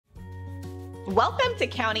Welcome to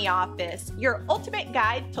County Office, your ultimate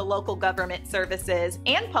guide to local government services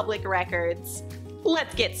and public records.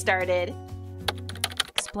 Let's get started.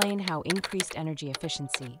 Explain how increased energy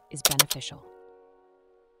efficiency is beneficial.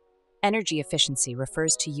 Energy efficiency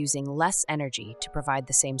refers to using less energy to provide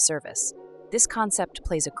the same service. This concept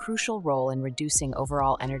plays a crucial role in reducing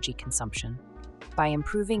overall energy consumption. By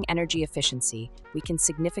improving energy efficiency, we can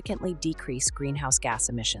significantly decrease greenhouse gas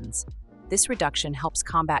emissions. This reduction helps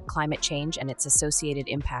combat climate change and its associated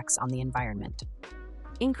impacts on the environment.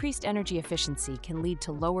 Increased energy efficiency can lead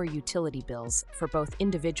to lower utility bills for both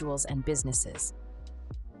individuals and businesses.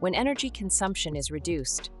 When energy consumption is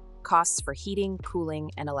reduced, costs for heating,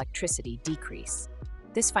 cooling, and electricity decrease.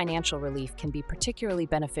 This financial relief can be particularly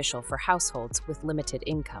beneficial for households with limited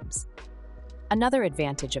incomes. Another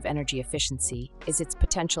advantage of energy efficiency is its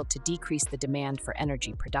potential to decrease the demand for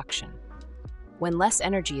energy production. When less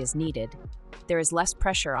energy is needed, there is less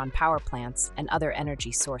pressure on power plants and other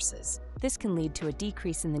energy sources. This can lead to a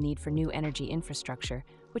decrease in the need for new energy infrastructure,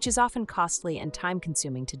 which is often costly and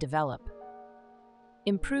time-consuming to develop.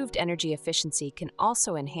 Improved energy efficiency can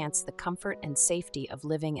also enhance the comfort and safety of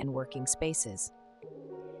living and working spaces.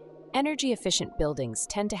 Energy-efficient buildings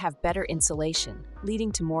tend to have better insulation,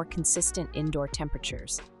 leading to more consistent indoor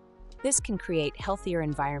temperatures. This can create healthier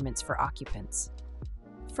environments for occupants.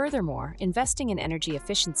 Furthermore, investing in energy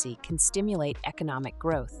efficiency can stimulate economic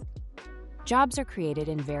growth. Jobs are created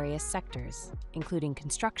in various sectors, including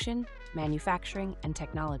construction, manufacturing, and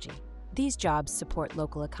technology. These jobs support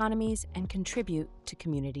local economies and contribute to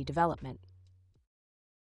community development.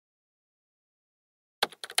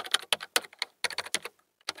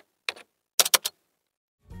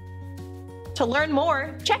 To learn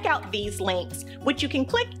more, check out these links, which you can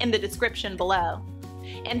click in the description below.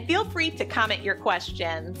 And feel free to comment your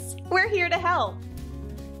questions. We're here to help.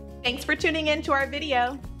 Thanks for tuning in to our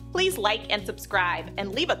video. Please like and subscribe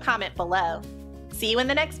and leave a comment below. See you in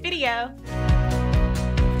the next video.